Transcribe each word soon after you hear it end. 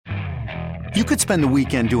You could spend the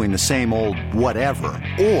weekend doing the same old whatever,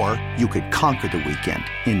 or you could conquer the weekend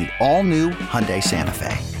in the all-new Hyundai Santa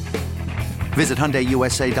Fe. Visit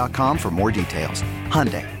HyundaiUSA.com for more details.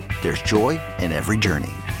 Hyundai, there's joy in every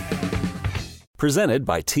journey. Presented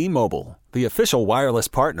by T-Mobile, the official wireless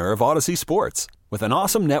partner of Odyssey Sports. With an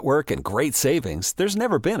awesome network and great savings, there's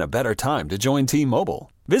never been a better time to join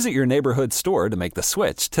T-Mobile. Visit your neighborhood store to make the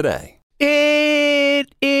switch today.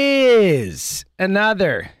 It is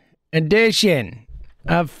another edition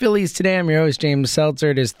of Phillies Today. I'm your host, James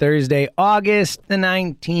Seltzer. It is Thursday, August the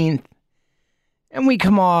 19th, and we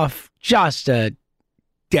come off just a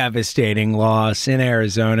devastating loss in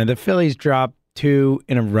Arizona. The Phillies dropped 2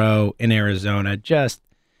 in a row in Arizona. You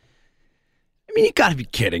got to be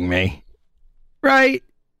kidding me, right?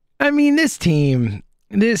 This team,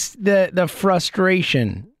 the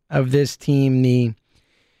frustration of this team, the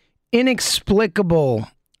inexplicable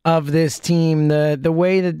of this team, the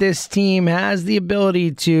way that this team has the ability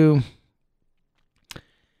to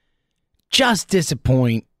just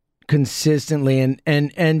disappoint consistently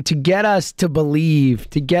and to get us to believe,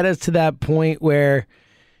 to get us to that point where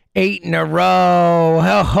 8 in a row,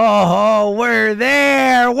 we're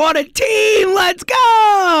there, what a team, let's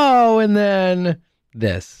go, and then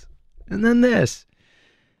this.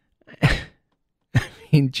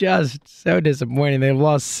 Just so disappointing. They've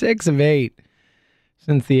lost 6 of 8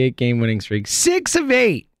 since the 8-game winning streak. 6 of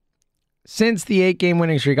 8 since the 8-game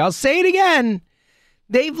winning streak. I'll say it again.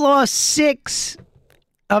 They've lost 6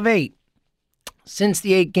 of 8 since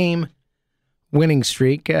the 8-game winning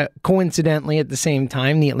streak. Coincidentally, at the same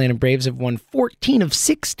time, the Atlanta Braves have won 14 of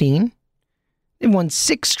 16. They've won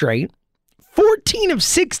 6 straight. 14 of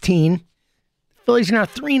 16. The Phillies are now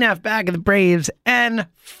 3.5 back of the Braves and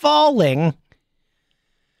falling.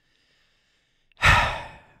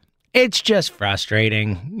 It's just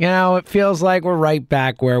frustrating. It feels like we're right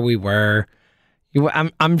back where we were.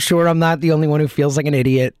 I'm sure I'm not the only one who feels like an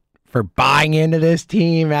idiot for buying into this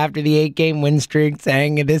team after the 8-game win streak,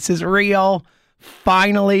 saying this is real,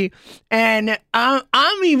 finally. And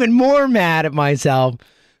I'm even more mad at myself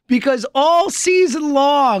because all season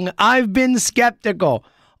long I've been skeptical.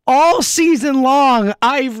 All season long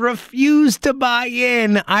I've refused to buy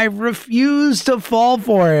in. I've refused to fall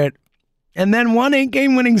for it. And then one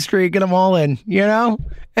 8-game winning streak and I'm all in,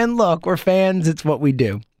 And look, we're fans. It's what we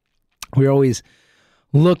do. We're always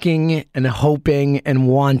looking and hoping and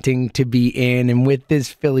wanting to be in. And with this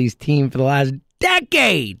Phillies team for the last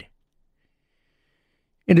decade,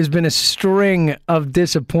 it has been a string of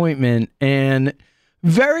disappointment and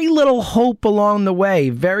very little hope along the way,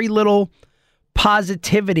 very little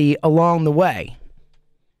positivity along the way.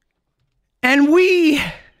 And we're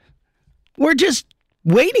just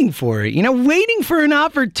waiting for it, waiting for an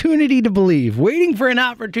opportunity to believe, waiting for an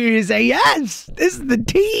opportunity to say, yes, this is the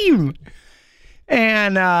team.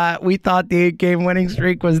 And we thought the 8-game winning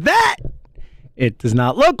streak was that. It does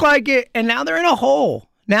not look like it. And now they're in a hole.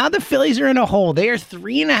 Now the Phillies are in a hole. They are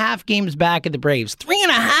 3.5 games back of the Braves.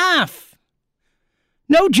 3.5.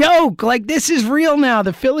 No joke. This is real now.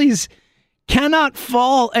 The Phillies cannot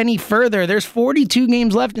fall any further. There's 42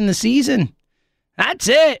 games left in the season. That's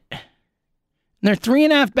it. And they're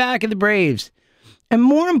 3.5 back of the Braves. And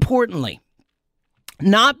more importantly,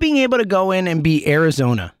 not being able to go in and beat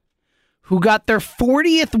Arizona, who got their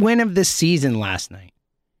 40th win of the season last night.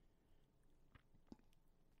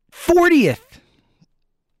 40th.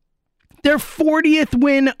 Their 40th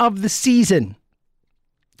win of the season.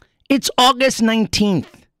 It's August 19th.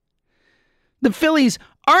 The Phillies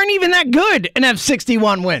aren't even that good and have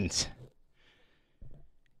 61 wins.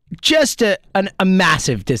 Just a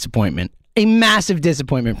massive disappointment. A massive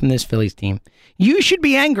disappointment from this Phillies team. You should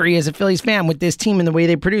be angry as a Phillies fan with this team and the way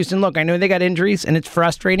they produce. And look, I know they got injuries and it's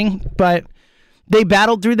frustrating, but they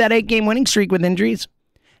battled through that 8-game winning streak with injuries.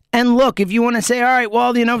 And look, if you want to say, all right,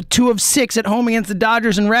 well, 2 of 6 at home against the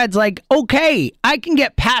Dodgers and Reds, okay, I can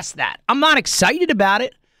get past that. I'm not excited about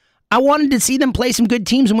it. I wanted to see them play some good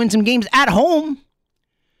teams and win some games at home.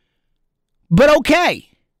 But okay.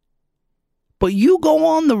 But you go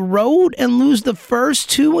on the road and lose the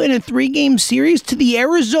first 2 in a 3-game series to the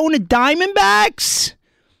Arizona Diamondbacks?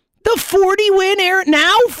 The 40 win,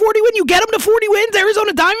 now 40 win, you get them to 40 wins,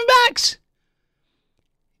 Arizona Diamondbacks?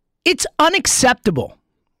 It's unacceptable.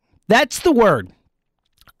 That's the word.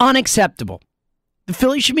 Unacceptable. The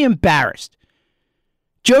Phillies should be embarrassed.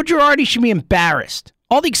 Joe Girardi should be embarrassed.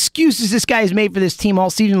 All the excuses this guy has made for this team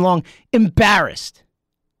all season long, embarrassed.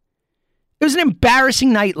 It was an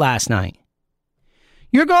embarrassing night last night.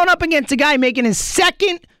 You're going up against a guy making his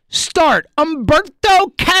second start,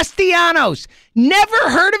 Humberto Castellanos. Never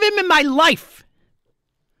heard of him in my life.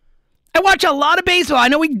 I watch a lot of baseball. I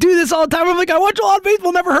know we do this all the time. I'm like, I watch a lot of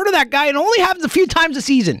baseball, never heard of that guy. It only happens a few times a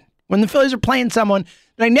season when the Phillies are playing someone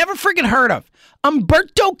that I never friggin' heard of.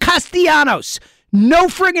 Humberto Castellanos. No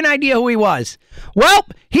friggin' idea who he was. Well,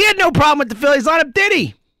 he had no problem with the Phillies lineup, did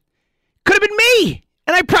he? Could have been me.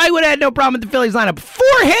 And I probably would have had no problem with the Phillies lineup. 4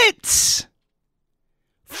 hits.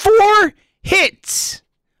 4 hits.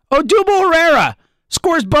 Odubel Herrera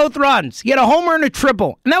scores both runs. He had a homer and a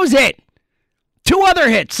triple. And that was it. 2 other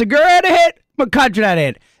hits. Segura had a hit. McCutchen had a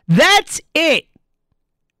hit. That's it.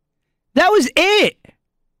 That was it.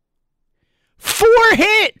 4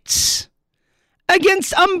 hits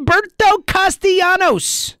against Humberto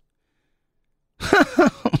Castellanos. Oh,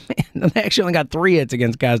 man. They actually only got 3 hits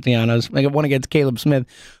against Castellanos. They got 1 against Caleb Smith,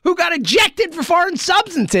 who got ejected for foreign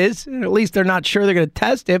substances. At least they're not sure they're going to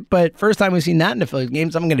test it, but first time we've seen that in the Phillies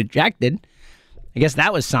game, someone got ejected. I guess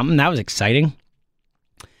that was something. That was exciting.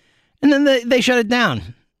 And then they shut it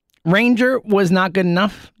down. Ranger was not good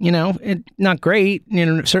enough. Not great.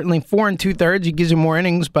 Certainly 4 2/3. He gives you more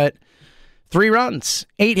innings, but 3 runs,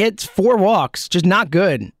 8 hits, 4 walks. Just not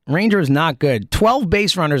good. Ranger is not good. 12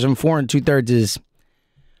 base runners and 4 2/3 is,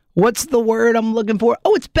 what's the word I'm looking for?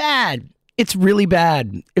 Oh, it's bad. It's really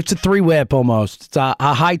bad. It's a 3 whip almost. It's a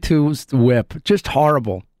high 2s whip. Just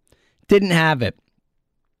horrible. Didn't have it.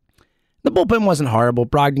 The bullpen wasn't horrible.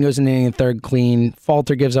 Brogdon goes in the inning in 3rd clean.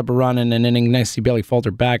 Falter gives up a run in an inning. Nice to see Bailey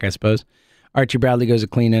Falter back, I suppose. Archie Bradley goes a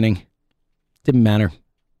clean inning. Didn't matter.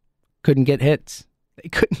 Couldn't get hits. They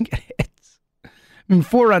couldn't get hits.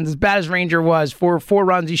 4 runs, as bad as Ranger was, 4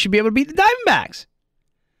 runs, you should be able to beat the Diamondbacks.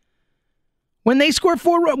 When they score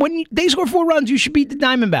 4 runs, you should beat the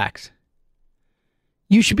Diamondbacks.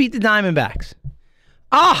 You should beat the Diamondbacks.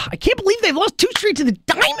 I can't believe they've lost 2 straight to the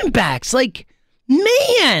Diamondbacks. Like,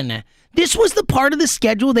 man, this was the part of the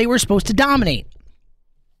schedule they were supposed to dominate.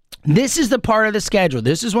 This is the part of the schedule.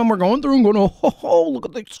 This is when we're going through and going, oh, look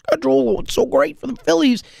at the schedule. It's so great for the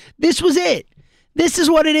Phillies. This was it. This is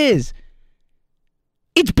what it is.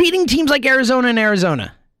 It's beating teams like Arizona and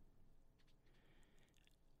Arizona.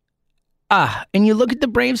 And you look at the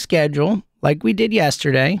Braves schedule, like we did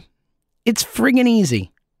yesterday, it's friggin'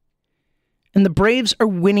 easy. And the Braves are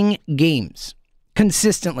winning games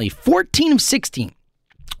consistently. 14 of 16.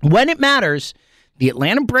 When it matters, the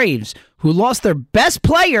Atlanta Braves, who lost their best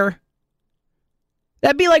player,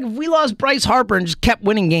 that'd be like if we lost Bryce Harper and just kept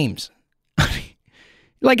winning games.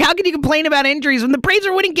 Like, how can you complain about injuries when the Braves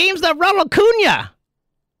are winning games without Ronald Acuna?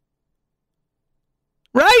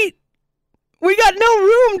 Right? We got no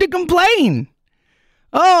room to complain.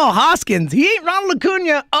 Oh, Hoskins, he ain't Ronald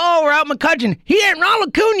Acuna. Oh, we're out McCutchen. He ain't Ronald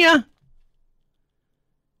Acuna.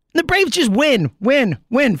 The Braves just win.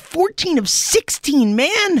 14 of 16,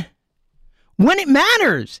 man. When it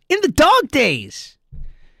matters. In the dog days.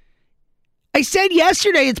 I said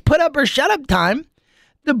yesterday it's put up or shut up time.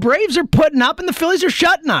 The Braves are putting up and the Phillies are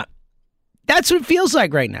shutting up. That's what it feels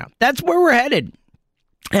like right now. That's where we're headed.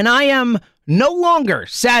 And I am no longer,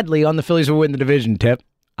 sadly, on the Phillies will win the division tip,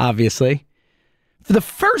 obviously. For the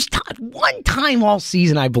first time, one time all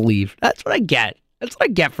season, I believe. That's what I get. That's what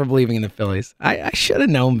I get for believing in the Phillies. I should have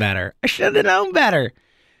known better.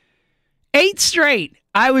 8 straight.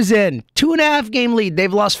 I was in. 2.5 game lead.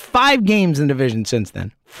 They've lost 5 games in the division since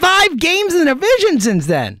then. 5 games in the division since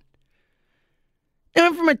then. They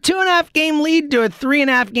went from a 2.5 game lead to a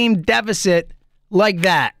 3.5 game deficit like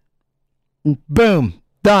that. Boom.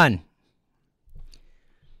 Done.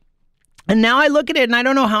 And now I look at it and I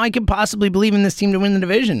don't know how I could possibly believe in this team to win the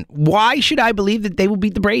division. Why should I believe that they will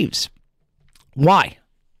beat the Braves? Why?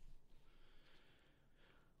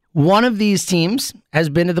 One of these teams has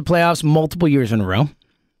been to the playoffs multiple years in a row.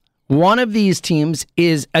 One of these teams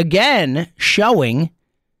is, again, showing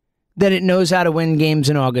that it knows how to win games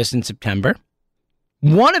in August and September.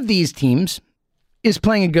 One of these teams is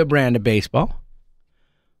playing a good brand of baseball.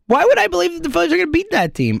 Why would I believe that the Phillies are going to beat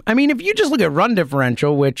that team? I mean, if you just look at run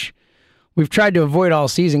differential, which we've tried to avoid all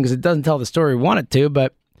season because it doesn't tell the story we want it to,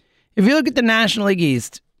 but if you look at the National League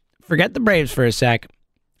East, forget the Braves for a sec,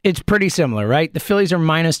 it's pretty similar, right? The Phillies are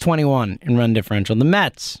minus 21 in run differential. The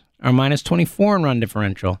Mets are minus 24 in run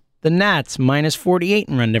differential. The Nats, minus 48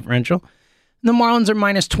 in run differential. And the Marlins are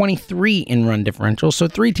minus 23 in run differential. So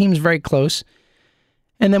 3 teams very close.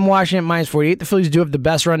 And then Washington, minus 48. The Phillies do have the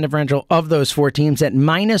best run differential of those 4 teams at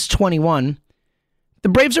minus 21. The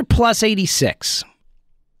Braves are plus 86.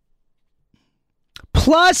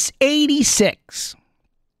 Plus 86.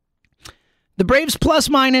 The Braves plus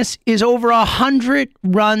minus is over 100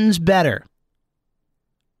 runs better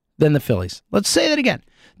than the Phillies. Let's say that again.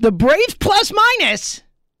 The Braves plus minus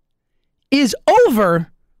is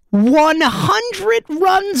over 100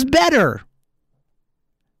 runs better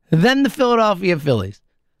than the Philadelphia Phillies.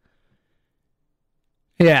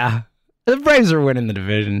 Yeah, the Braves are winning the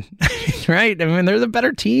division, right? I mean, they're the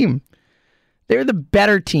better team. They're the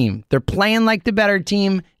better team. They're playing like the better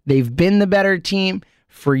team. They've been the better team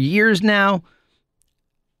for years now.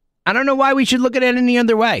 I don't know why we should look at it any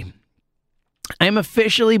other way. I'm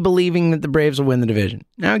officially believing that the Braves will win the division.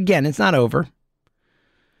 Now, again, it's not over.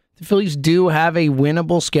 The Phillies do have a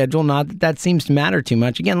winnable schedule. Not that that seems to matter too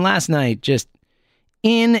much. Again, last night, just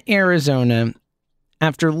in Arizona,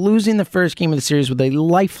 after losing the first game of the series with a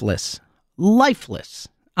lifeless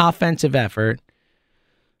offensive effort,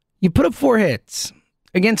 you put up 4 hits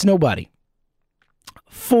against nobody.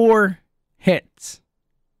 4 hits.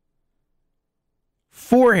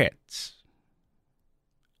 4 hits.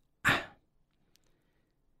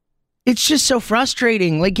 It's just so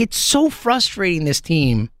frustrating. Like, it's so frustrating, this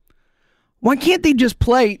team. Why can't they just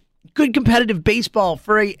play good competitive baseball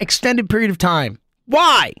for an extended period of time?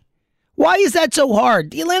 Why? Why is that so hard?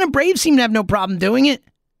 The Atlanta Braves seem to have no problem doing it.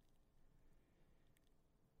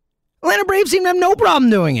 Atlanta Braves seem to have no problem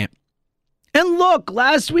doing it. And look,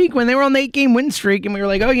 last week when they were on the 8-game win streak and we were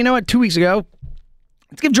like, oh, you know what, 2 weeks ago,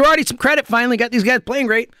 let's give Girardi some credit, finally got these guys playing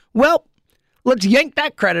great. Well, let's yank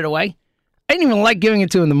that credit away. I didn't even like giving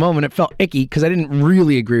it to him in the moment. It felt icky because I didn't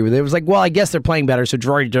really agree with it. It was like, well, I guess they're playing better, so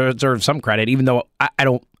Girardi deserves some credit, even though I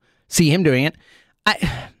don't see him doing it.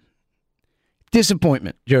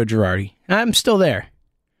 Disappointment, Joe Girardi. I'm still there.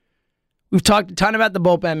 We've talked a ton about the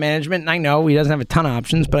bullpen management, and I know he doesn't have a ton of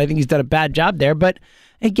options, but I think he's done a bad job there. But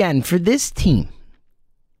again, for this team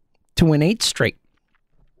to win 8 straight,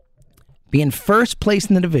 be in first place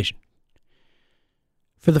in the division,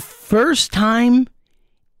 for the first time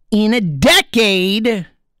in a decade,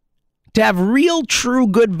 to have real, true,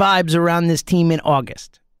 good vibes around this team in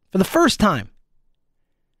August. For the first time.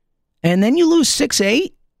 And then you lose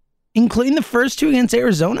 6-8, including the first 2 against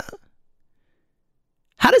Arizona?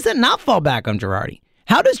 How does that not fall back on Girardi?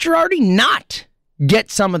 How does Girardi not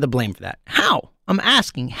get some of the blame for that? How? I'm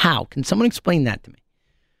asking how. Can someone explain that to me?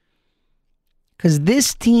 Because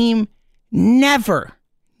this team never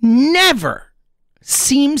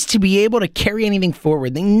seems to be able to carry anything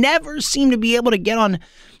forward. They never seem to be able to get on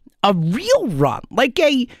a real run, like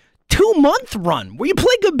a 2-month run where you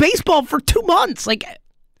play good baseball for 2 months. Like,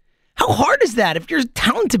 how hard is that if you're a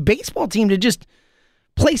talented baseball team to just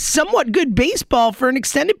play somewhat good baseball for an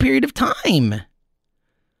extended period of time?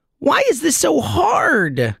 Why is this so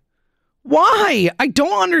hard? Why? I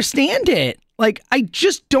don't understand it. Like, I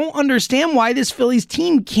just don't understand why this Phillies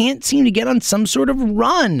team can't seem to get on some sort of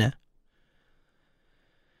run.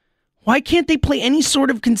 Why can't they play any sort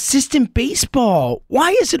of consistent baseball?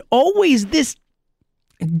 Why is it always this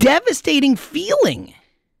devastating feeling?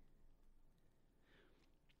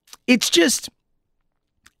 It's just,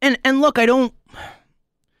 and look, I don't,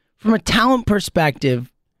 from a talent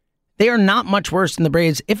perspective, they are not much worse than the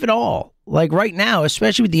Braves, if at all. Like right now,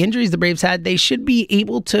 especially with the injuries the Braves had, they should be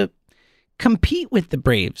able to compete with the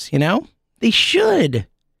Braves, you know? They should.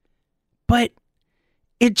 But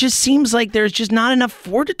it just seems like there's just not enough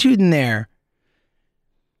fortitude in there.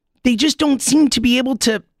 They just don't seem to be able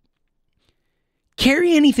to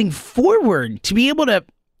carry anything forward, to be able to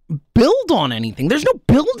build on anything. There's no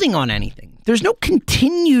building on anything. There's no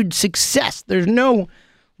continued success. There's no,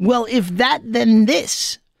 well, if that, then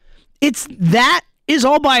this. It's that is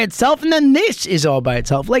all by itself, and then this is all by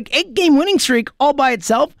itself. Like 8-game winning streak all by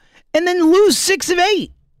itself, and then lose 6 of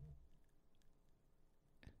 8.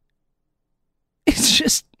 It's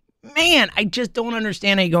just, man, I just don't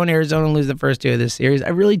understand how you go in Arizona and lose the first 2 of this series. I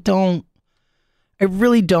really don't.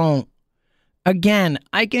 Again,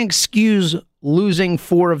 I can excuse losing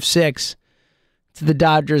 4 of 6 to the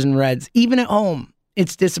Dodgers and Reds, even at home.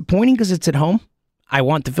 It's disappointing because it's at home. I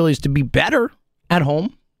want the Phillies to be better at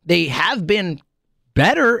home. They have been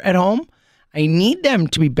better at home. I need them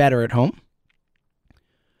to be better at home.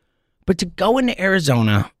 But to go into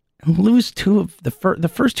Arizona and lose 2 of the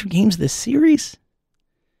first 2 games of this series,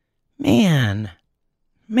 man,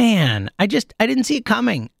 I didn't see it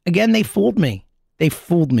coming. Again, they fooled me.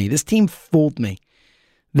 This team fooled me.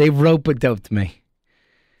 They rope-a-doped me.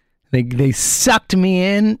 They sucked me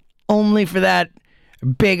in only for that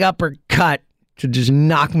big uppercut to just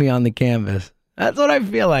knock me on the canvas. That's what I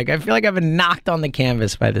feel like. I feel like I've been knocked on the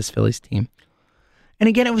canvas by this Phillies team. And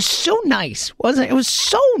again, it was so nice, wasn't it? It was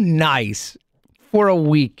so nice for a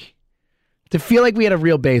week to feel like we had a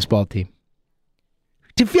real baseball team.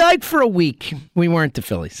 To feel like for a week we weren't the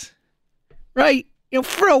Phillies. Right? You know,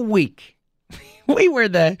 for a week. We were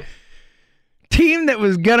the team that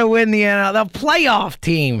was going to win the NL, the playoff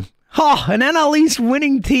team. Oh, an NL East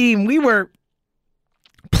winning team. We were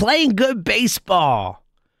playing good baseball.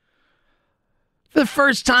 For the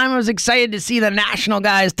first time, I was excited to see the national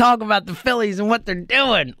guys talk about the Phillies and what they're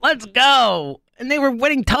doing. Let's go. And they were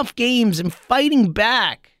winning tough games and fighting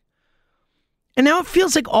back. And now it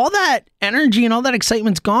feels like all that energy and all that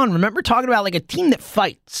excitement's gone. Remember talking about like a team that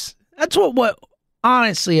fights. That's what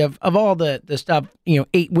honestly, of all the stuff,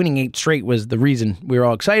 winning 8 straight was the reason we were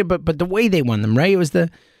all excited. But the way they won them, right? It was the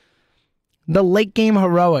late game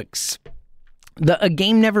heroics. A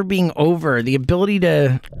game never being over. The ability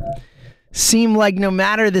to seem like no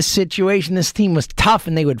matter the situation, this team was tough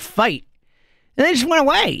and they would fight. And they just went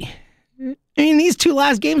away. I mean, these 2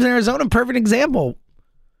 last games in Arizona, perfect example.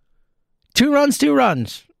 2 runs.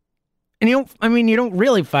 And you don't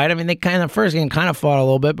really fight. I mean, they first game kind of fought a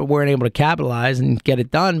little bit, but weren't able to capitalize and get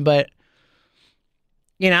it done. But,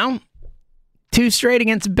 2 straight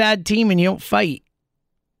against a bad team and you don't fight.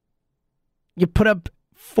 You put up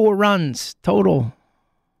 4 runs total.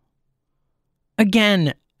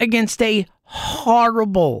 Again, against a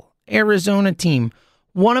horrible Arizona team.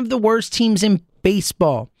 One of the worst teams in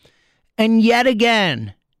baseball. And yet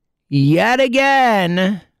again,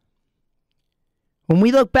 when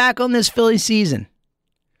we look back on this Phillies season,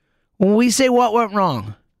 when we say what went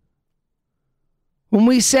wrong, when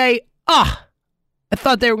we say, I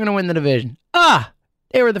thought they were going to win the division.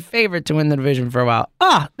 They were the favorite to win the division for a while.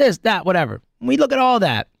 This, that, whatever. When we look at all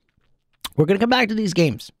that, we're going to come back to these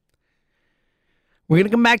games. We're going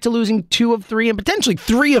to come back to losing 2 of 3 and potentially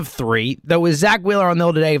 3 of 3, though with Zach Wheeler on the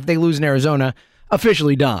hill today, if they lose in Arizona,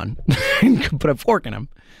 officially done. Could put a fork in them.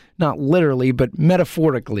 Not literally, but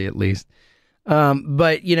metaphorically at least.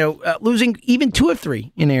 Losing even 2 of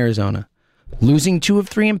 3 in Arizona. Losing 2 of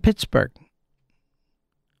 3 in Pittsburgh.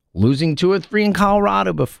 Losing 2 of 3 in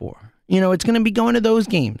Colorado before. It's going to be going to those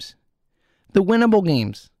games. The winnable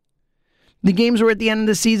games. The games where at the end of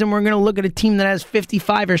the season, we're going to look at a team that has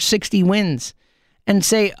 55 or 60 wins and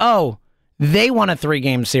say, they won a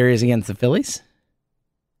 3-game series against the Phillies.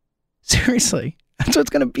 Seriously. That's what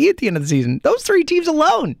it's going to be at the end of the season. Those 3 teams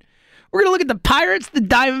alone. We're going to look at the Pirates, the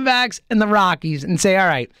Diamondbacks, and the Rockies and say, all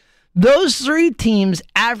right, those 3 teams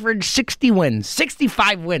average 60 wins,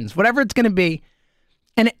 65 wins, whatever it's going to be.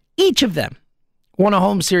 And each of them won a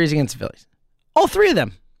home series against the Phillies. All 3 of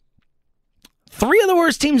them. 3 of the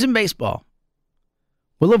worst teams in baseball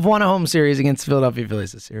will have won a home series against the Philadelphia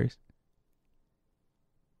Phillies this series.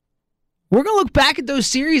 We're going to look back at those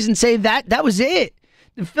series and say that was it.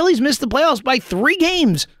 The Phillies missed the playoffs by 3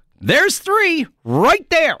 games. There's 3 right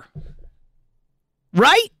there.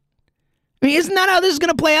 Right? I mean, isn't that how this is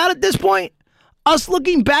going to play out at this point? Us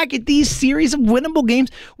looking back at these series of winnable games,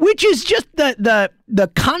 which is just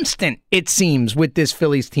the constant, it seems, with this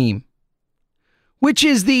Phillies team. Which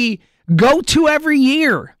is the go-to every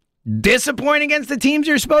year. Disappoint against the teams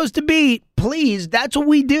you're supposed to beat. Please, that's what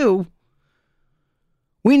we do.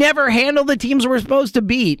 We never handle the teams we're supposed to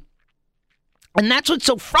beat. And that's what's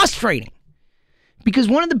so frustrating. Because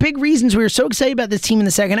one of the big reasons we were so excited about this team in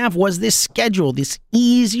the second half was this schedule, this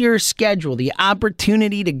easier schedule, the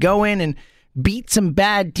opportunity to go in and beat some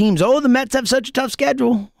bad teams. Oh, the Mets have such a tough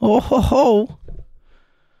schedule. Oh, ho, ho.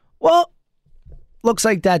 Well, looks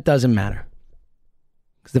like that doesn't matter.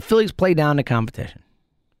 Because the Phillies play down to competition.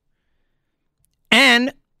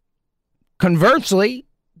 And conversely,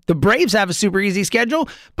 the Braves have a super easy schedule,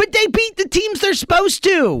 but they beat the teams they're supposed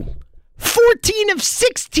to. 14 of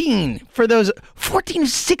 16 for those. 14 of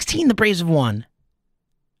 16 the Braves have won.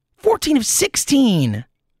 14 of 16.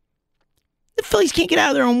 The Phillies can't get out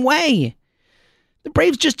of their own way. The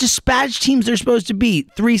Braves just dispatched teams they're supposed to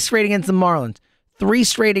beat. 3 straight against the Marlins. 3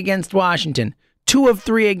 straight against Washington. 2 of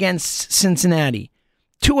 3 against Cincinnati.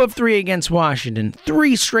 2 of 3 against Washington.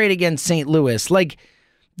 3 straight against St. Louis. Like,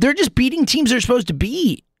 they're just beating teams they're supposed to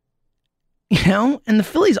beat. And the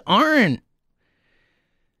Phillies aren't.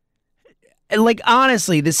 Like,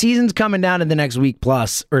 honestly, the season's coming down to the next week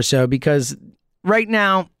plus or so because right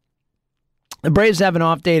now, the Braves have an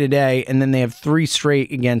off day today, and then they have 3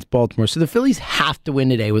 straight against Baltimore. So the Phillies have to win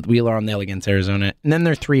today with Wheeler on the hill against Arizona, and then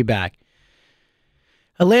they're 3 back.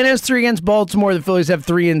 Atlanta has 3 against Baltimore. The Phillies have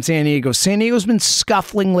 3 in San Diego. San Diego's been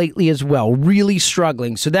scuffling lately as well, really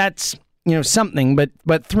struggling. So that's, something.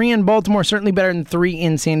 But 3 in Baltimore, certainly better than 3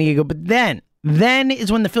 in San Diego. But then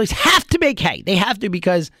is when the Phillies have to make hay. They have to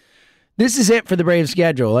because this is it for the Braves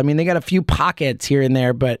schedule. I mean, they got a few pockets here and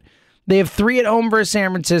there, but they have 3 at home versus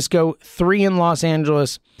San Francisco, 3 in Los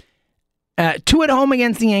Angeles, 2 at home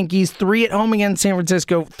against the Yankees, 3 at home against San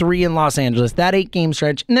Francisco, 3 in Los Angeles. That 8-game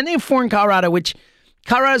stretch. And then they have 4 in Colorado, which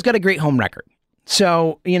Colorado's got a great home record.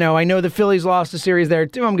 So, I know the Phillies lost a series there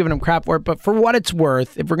too. I'm giving them crap for it. But for what it's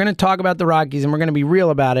worth, if we're going to talk about the Rockies and we're going to be real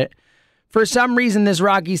about it, for some reason, this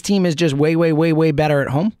Rockies team is just way, way, way, way better at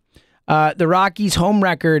home. The Rockies' home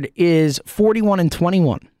record is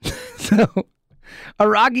 41-21. So a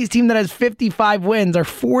Rockies team that has 55 wins are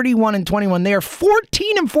 41-21. They are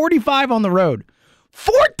 14-45 on the road.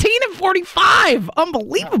 14-45!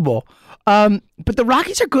 Unbelievable. But the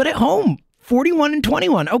Rockies are good at home.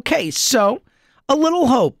 41-21. Okay, so a little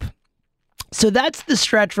hope. So that's the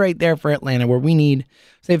stretch right there for Atlanta where we need,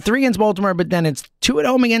 so they have 3 against Baltimore, but then it's 2 at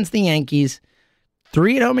home against the Yankees,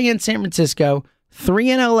 3 at home against San Francisco,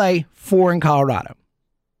 3 in LA, 4 in Colorado.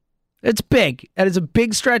 It's big. That is a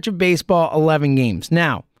big stretch of baseball, 11 games.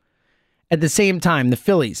 Now, at the same time, the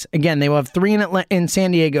Phillies, again, they will have 3 in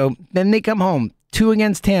San Diego. Then they come home, 2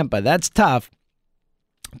 against Tampa. That's tough.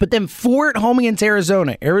 But then 4 at home against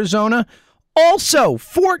Arizona. Arizona also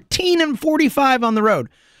 14-45 on the road.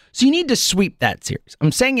 So you need to sweep that series.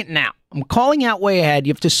 I'm saying it now. I'm calling out way ahead.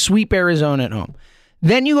 You have to sweep Arizona at home.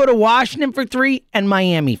 Then you go to Washington for 3 and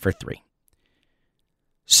Miami for 3.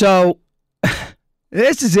 So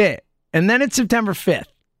this is it. And then it's September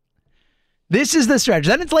 5th. This is the stretch.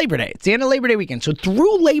 Then it's Labor Day. It's the end of Labor Day weekend. So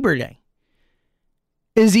through Labor Day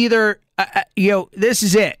is either, this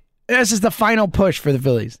is it. This is the final push for the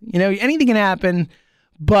Phillies. Anything can happen.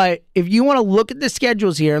 But if you want to look at the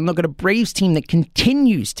schedules here and look at a Braves team that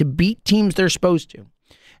continues to beat teams they're supposed to,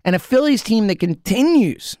 and a Phillies team that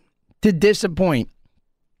continues to disappoint,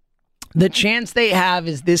 the chance they have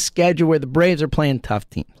is this schedule where the Braves are playing tough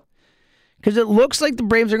teams. Because it looks like the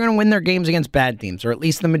Braves are going to win their games against bad teams, or at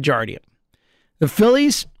least the majority of them. The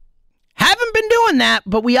Phillies haven't been doing that,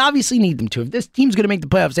 but we obviously need them to. If this team's going to make the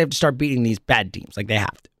playoffs, they have to start beating these bad teams like they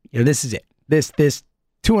have to. This is it. This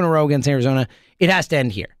 2 in a row against Arizona, it has to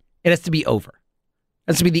end here. It has to be over.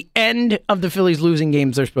 It has to be the end of the Phillies losing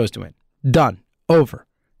games they're supposed to win. Done. Over.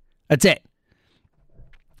 That's it.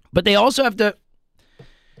 But they also have to,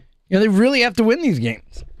 they really have to win these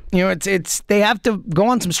games. They have to go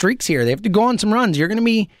on some streaks here. They have to go on some runs. You're going to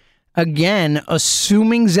be, again,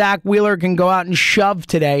 assuming Zach Wheeler can go out and shove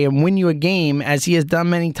today and win you a game, as he has done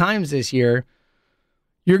many times this year.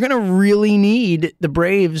 You're going to really need the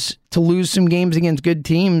Braves to lose some games against good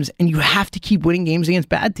teams, and you have to keep winning games against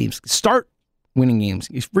bad teams. Start winning games.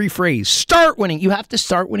 Rephrase. Start winning. You have to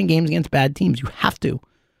start winning games against bad teams. You have to.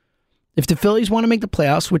 If the Phillies want to make the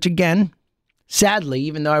playoffs, which again, sadly,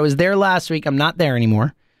 even though I was there last week, I'm not there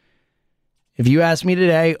anymore. If you ask me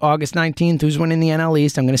today, August 19th, who's winning the NL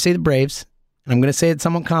East, I'm going to say the Braves, and I'm going to say it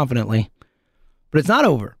somewhat confidently, but it's not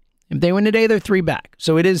over. If they win today, they're 3 back.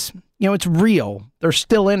 So it is, it's real. They're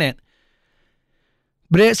still in it.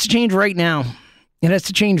 But it has to change right now. It has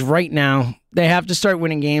to change right now. They have to start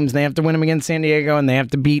winning games. They have to win them against San Diego, and they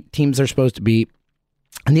have to beat teams they're supposed to beat.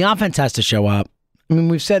 And the offense has to show up. I mean,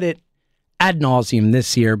 we've said it ad nauseum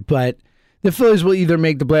this year, but the Phillies will either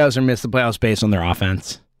make the playoffs or miss the playoffs based on their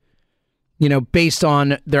offense. Based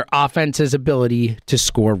on their offense's ability to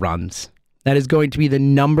score runs. That is going to be the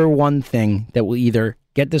number one thing that will either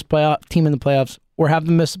get this team in the playoffs or have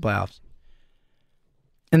them miss the playoffs.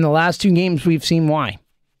 In the last 2 games, we've seen why.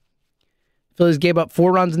 Phillies gave up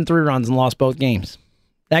 4 runs and 3 runs and lost both games.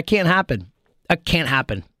 That can't happen. That can't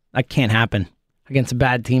happen. That can't happen. Against a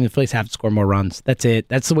bad team, the Phillies have to score more runs. That's it.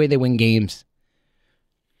 That's the way they win games.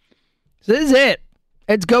 So this is it.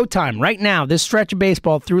 It's go time. Right now, this stretch of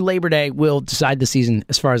baseball through Labor Day will decide the season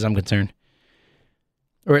as far as I'm concerned.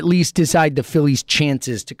 Or at least decide the Phillies'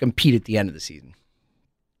 chances to compete at the end of the season.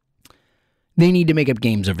 They need to make up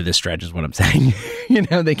games over this stretch is what I'm saying.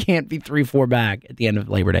 They can't be 3-4 back at the end of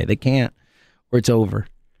Labor Day. They can't, or it's over.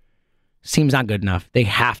 This team's not good enough. They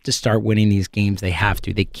have to start winning these games. They have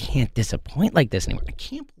to. They can't disappoint like this anymore. I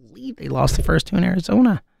can't believe they lost the first 2 in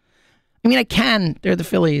Arizona. I mean, I can. They're the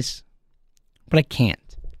Phillies. But I can't.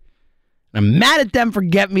 I'm mad at them for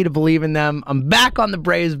getting me to believe in them. I'm back on the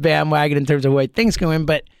Braves bandwagon in terms of the way things go in,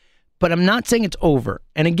 but I'm not saying it's over.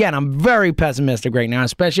 And again, I'm very pessimistic right now,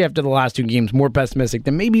 especially after the last 2 games, more pessimistic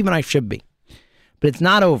than maybe even I should be. But it's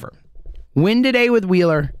not over. Win today with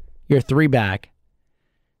Wheeler, you're 3 back.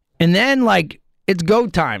 And then, it's go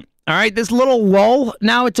time. All right, this little lull,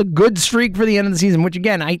 now it's a good streak for the end of the season, which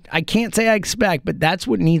again, I can't say I expect, but that's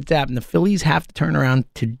what needs to happen. The Phillies have to turn around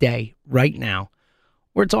today, right now,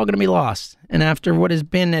 where it's all going to be lost. And after what has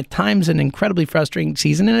been at times an incredibly frustrating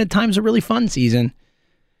season and at times a really fun season,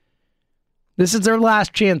 this is their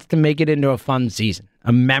last chance to make it into a fun season,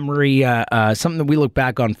 a memory, something that we look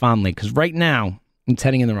back on fondly, because right now, it's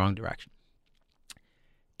heading in the wrong direction.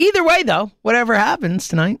 Either way, though, whatever happens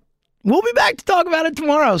tonight, we'll be back to talk about it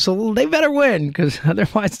tomorrow, so they better win, because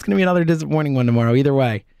otherwise it's going to be another disappointing one tomorrow. Either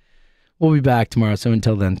way, we'll be back tomorrow. So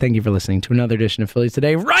until then, thank you for listening to another edition of Phillies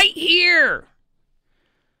Today right here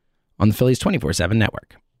on the Phillies 24/7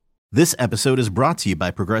 Network. This episode is brought to you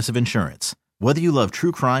by Progressive Insurance. Whether you love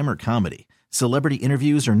true crime or comedy, celebrity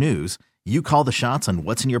interviews or news, you call the shots on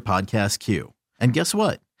what's in your podcast queue. And guess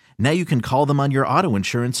what? Now you can call them on your auto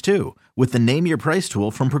insurance too with the Name Your Price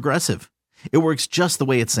tool from Progressive. It works just the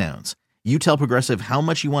way it sounds. You tell Progressive how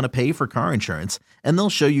much you want to pay for car insurance, and they'll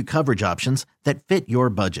show you coverage options that fit your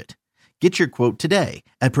budget. Get your quote today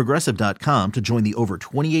at Progressive.com to join the over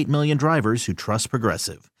 28 million drivers who trust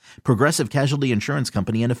Progressive. Progressive Casualty Insurance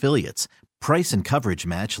Company and Affiliates. Price and coverage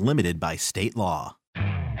match limited by state law.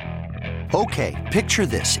 Okay, picture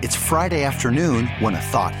this. It's Friday afternoon when a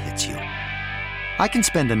thought hits you. I can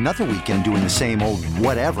spend another weekend doing the same old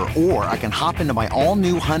whatever, or I can hop into my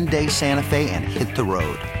all-new Hyundai Santa Fe and hit the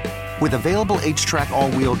road. With available H-Track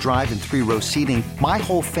all-wheel drive and 3-row seating, my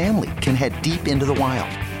whole family can head deep into the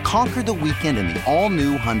wild. Conquer the weekend in the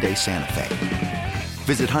all-new Hyundai Santa Fe.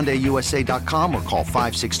 Visit HyundaiUSA.com or call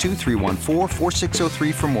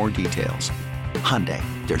 562-314-4603 for more details. Hyundai,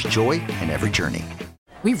 there's joy in every journey.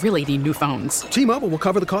 We really need new phones. T-Mobile will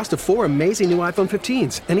cover the cost of 4 amazing new iPhone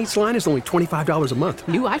 15s, and each line is only $25 a month.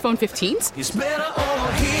 New iPhone 15s? It's better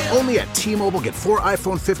over here. Only at T-Mobile, get 4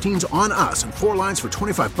 iPhone 15s on us and 4 lines for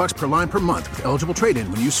 $25 per line per month with eligible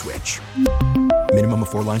trade-in when you switch. Minimum of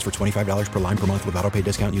 4 lines for $25 per line per month with autopay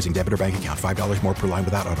discount using debit or bank account. $5 more per line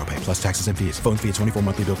without autopay, plus taxes and fees. Phone fee at 24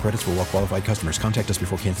 monthly bill credits for well-qualified customers. Contact us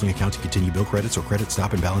before canceling account to continue bill credits or credit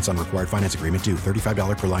stop and balance on required finance agreement due.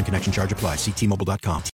 $35 per line connection charge applies. See T-Mobile.com.